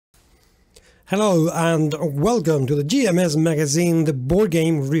Hello and welcome to the GMS Magazine, the board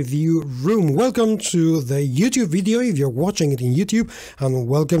game review room. Welcome to the YouTube video if you're watching it in YouTube, and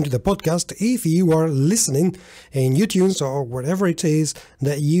welcome to the podcast if you are listening in iTunes or wherever it is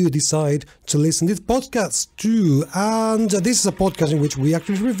that you decide to listen to this podcast to. And this is a podcast in which we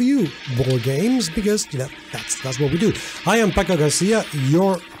actually review board games because that's what we do. I am Paco Garcia,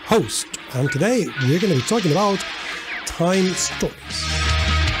 your host, and today we're going to be talking about time stories.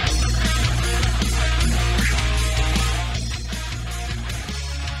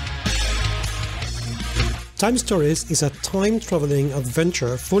 Time Stories is a time-traveling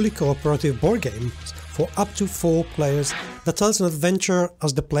adventure fully cooperative board game for up to 4 players that tells an adventure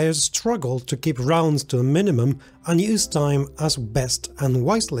as the players struggle to keep rounds to a minimum and use time as best and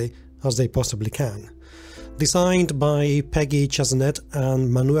wisely as they possibly can. Designed by Peggy Chazanet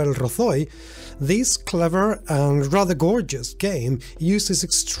and Manuel Rozoy, this clever and rather gorgeous game uses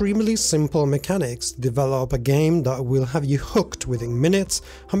extremely simple mechanics to develop a game that will have you hooked within minutes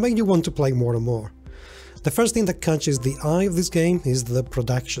and make you want to play more and more. The first thing that catches the eye of this game is the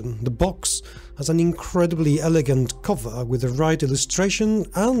production. The box has an incredibly elegant cover with the right illustration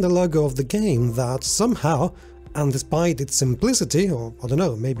and the logo of the game that somehow, and despite its simplicity, or I don't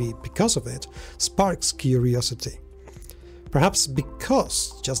know, maybe because of it, sparks curiosity. Perhaps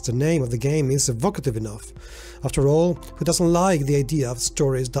because just the name of the game is evocative enough. After all, who doesn't like the idea of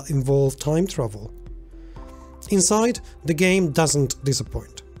stories that involve time travel? Inside, the game doesn't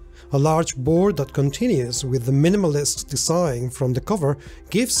disappoint. A large board that continues with the minimalist design from the cover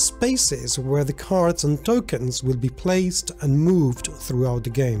gives spaces where the cards and tokens will be placed and moved throughout the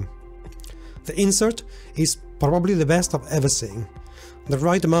game. The insert is probably the best I've ever seen. The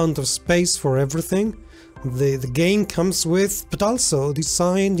right amount of space for everything the game comes with, but also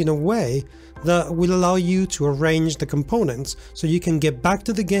designed in a way that will allow you to arrange the components so you can get back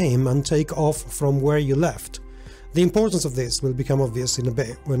to the game and take off from where you left. The importance of this will become obvious in a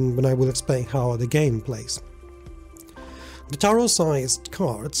bit when I will explain how the game plays. The tarot-sized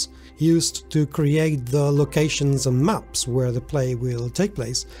cards used to create the locations and maps where the play will take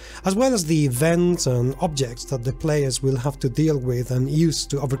place, as well as the events and objects that the players will have to deal with and use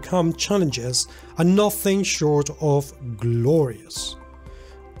to overcome challenges, are nothing short of glorious.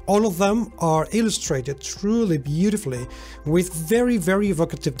 All of them are illustrated truly beautifully, with very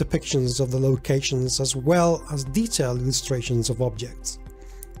evocative depictions of the locations as well as detailed illustrations of objects.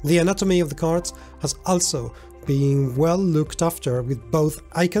 The anatomy of the cards has also been well looked after, with both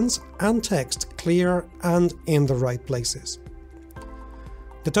icons and text clear and in the right places.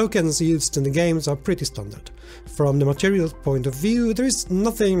 The tokens used in the games are pretty standard. From the material point of view, there is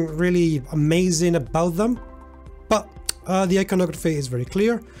nothing really amazing about them, but the iconography is very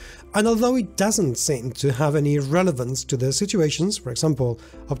clear, and although it doesn't seem to have any relevance to the situations, for example,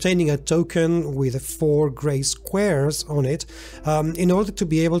 obtaining a token with 4 grey squares on it, in order to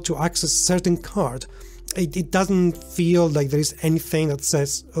be able to access a certain card, it doesn't feel like there is anything that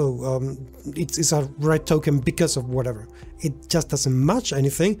says, it's a red token because of whatever. It just doesn't match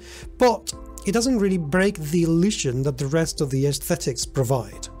anything, but it doesn't really break the illusion that the rest of the aesthetics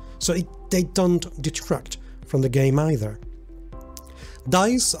provide, so they don't detract from the game either.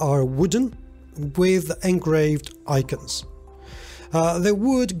 Dice are wooden with engraved icons. The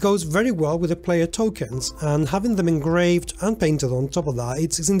wood goes very well with the player tokens, and having them engraved and painted on top of that,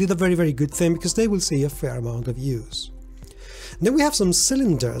 it's indeed a very good thing because they will see a fair amount of use. Then we have some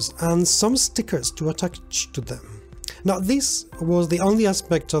cylinders and some stickers to attach to them. Now, this was the only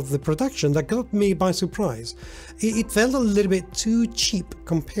aspect of the production that got me by surprise. It felt a little bit too cheap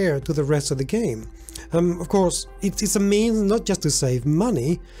compared to the rest of the game. Of course, it's a means not just to save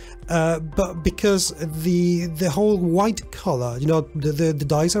money, but because the whole white color, the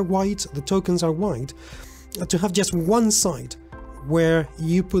dice are white, the tokens are white, to have just one side where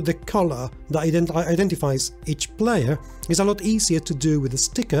you put the color that identifies each player is a lot easier to do with a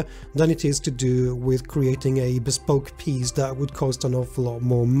sticker than it is to do with creating a bespoke piece that would cost an awful lot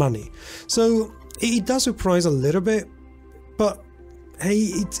more money. So it does surprise a little bit, but hey,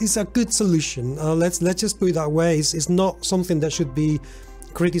 it's a good solution. Let's just put it that way. It's not something that should be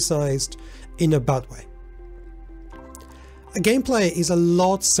criticized in a bad way. Gameplay is a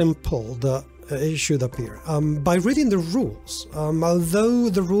lot simple that it should appear. By reading the rules, although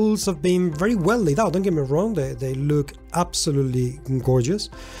the rules have been very well laid out, don't get me wrong, they look absolutely gorgeous,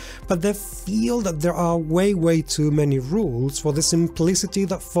 but they feel that there are way too many rules for the simplicity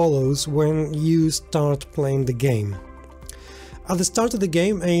that follows when you start playing the game. At the start of the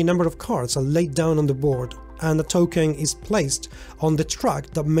game, a number of cards are laid down on the board, and a token is placed on the track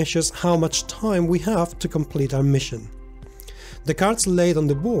that measures how much time we have to complete our mission. The cards laid on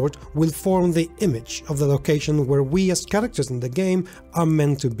the board will form the image of the location where we as characters in the game are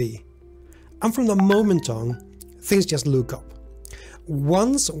meant to be. And from that moment on, things just look up.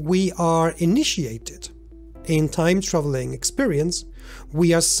 Once we are initiated in time-traveling experience,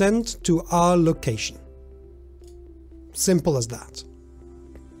 we are sent to our location. Simple as that.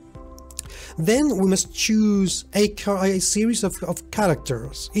 Then we must choose a series of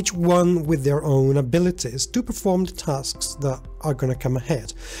characters, each one with their own abilities, to perform the tasks that are going to come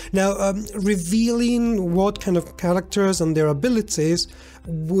ahead. Now, revealing what kind of characters and their abilities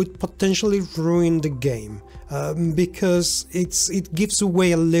would potentially ruin the game, because it gives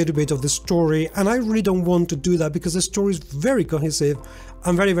away a little bit of the story, and I really don't want to do that because the story is very cohesive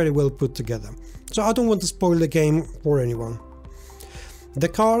and very, very well put together. So I don't want to spoil the game for anyone. The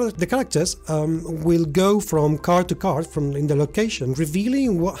characters will go from card to card in the location,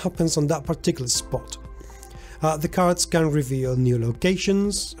 revealing what happens on that particular spot. The cards can reveal new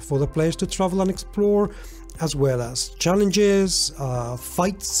locations for the players to travel and explore, as well as challenges,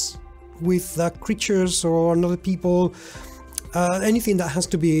 fights with creatures or other people, anything that has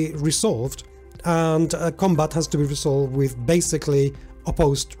to be resolved, and combat has to be resolved with basically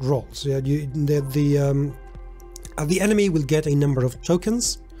opposed roles. Yeah, the enemy will get a number of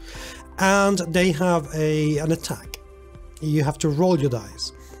tokens, and they have an attack. You have to roll your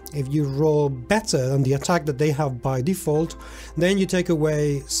dice. If you roll better than the attack that they have by default, then you take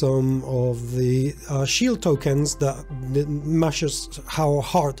away some of the shield tokens that measures how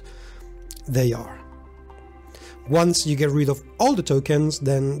hard they are. Once you get rid of all the tokens,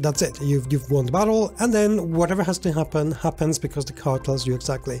 then that's it. You've won the battle, and then whatever has to happen happens because the card tells you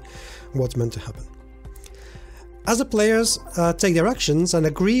exactly what's meant to happen. As the players take their actions and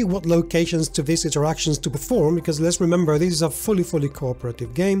agree what locations to visit or actions to perform, because let's remember this is a fully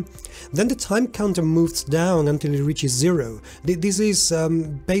cooperative game, then the time counter moves down until it reaches 0. This is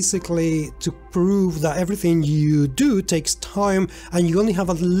basically to prove that everything you do takes time and you only have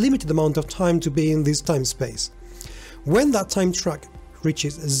a limited amount of time to be in this time space. When that time track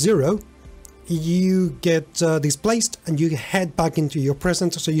reaches 0, you get displaced and you head back into your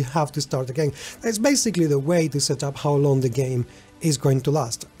present, so you have to start again. It's basically the way to set up how long the game is going to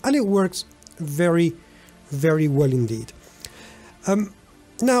last, and it works very, very well indeed.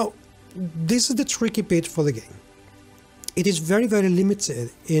 Now, this is the tricky bit for the game. It is very, very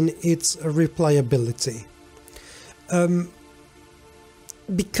limited in its replayability.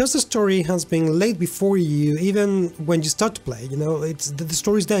 Because the story has been laid before you, even when you start to play, you know, the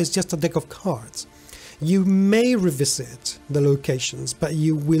story is there, it's just a deck of cards. You may revisit the locations, but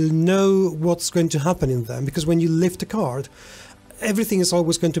you will know what's going to happen in them, because when you lift a card, everything is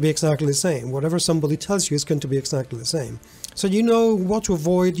always going to be exactly the same. Whatever somebody tells you is going to be exactly the same. So you know what to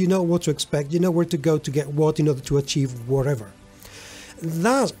avoid, you know what to expect, you know where to go to get what in order to achieve whatever.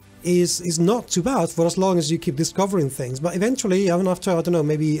 That is not too bad for as long as you keep discovering things, but eventually, even after, I don't know,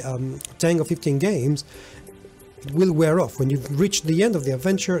 maybe 10 or 15 games, it will wear off. When you've reached the end of the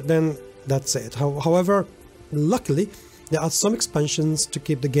adventure, then that's it. However, luckily, there are some expansions to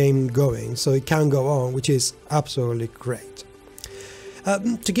keep the game going, so it can go on, which is absolutely great.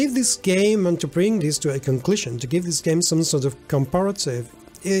 To give this game, and to bring this to a conclusion, to give this game some sort of comparative,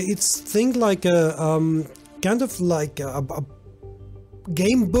 it's things like kind of like a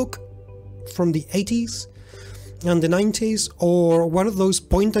game book from the 80s and the 90s, or one of those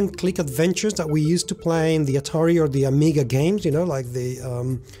point-and-click adventures that we used to play in the Atari or the Amiga games, you know, like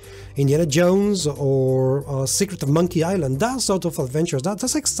the Indiana Jones or Secret of Monkey Island, that sort of adventures.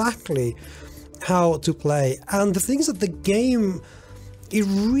 That's exactly how to play. And the things that the game, it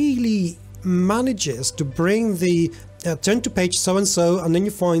really manages to bring the turn to page so-and-so and then you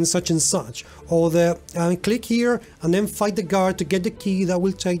find such and such, or the click here and then fight the guard to get the key that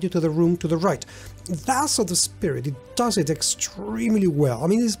will take you to the room to the right. That sort of spirit, it does it extremely well. I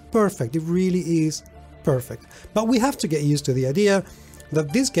mean, it's perfect, it really is perfect. But we have to get used to the idea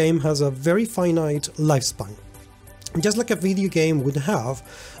that this game has a very finite lifespan, just like a video game would have,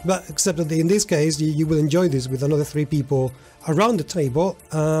 but except that in this case you will enjoy this with another 3 people around the table,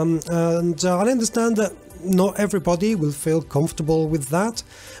 and I understand that not everybody will feel comfortable with that,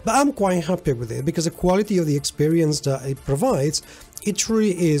 but I'm quite happy with it because the quality of the experience that it provides, it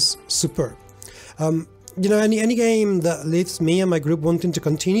truly is superb. You know, any game that leaves me and my group wanting to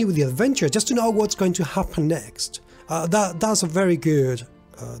continue with the adventure just to know what's going to happen next, that's a very good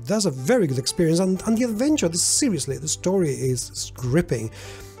experience, and the adventure, seriously, the story is gripping.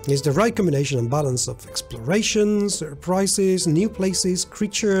 It's the right combination and balance of explorations, surprises, new places,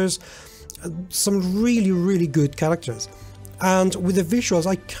 creatures, some really, really good characters. And with the visuals,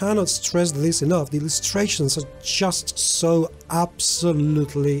 I cannot stress this enough. The illustrations are just so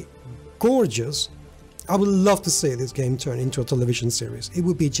absolutely gorgeous. I would love to see this game turn into a television series. It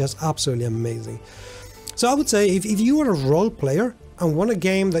would be just absolutely amazing. So I would say if you are a role player and want a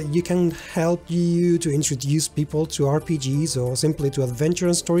game that you can help you to introduce people to RPGs or simply to adventure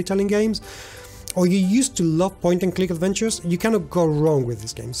and storytelling games, or you used to love point-and-click adventures, you cannot go wrong with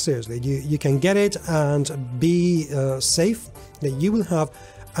this game, seriously. You can get it and be safe, that you will have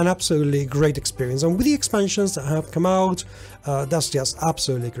an absolutely great experience. And with the expansions that have come out, that's just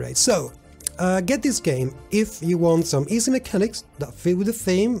absolutely great. So, get this game if you want some easy mechanics that fit with the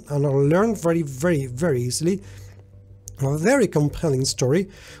theme and are learned very easily, a very compelling story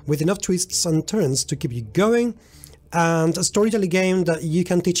with enough twists and turns to keep you going, and a storytelling game that you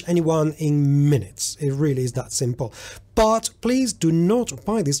can teach anyone in minutes. It really is that simple. But please do not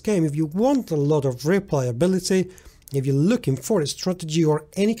buy this game if you want a lot of replayability, if you're looking for a strategy or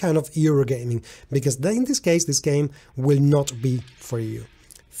any kind of Eurogaming, because in this case this game will not be for you.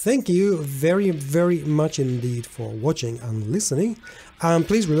 Thank you very much indeed for watching and listening, and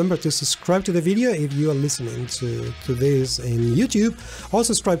please remember to subscribe to the video if you are listening to this in YouTube, or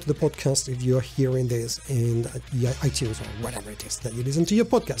subscribe to the podcast if you are hearing this in iTunes or whatever it is that you listen to your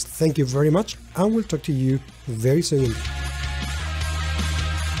podcast. Thank you very much, and we'll talk to you very soon indeed.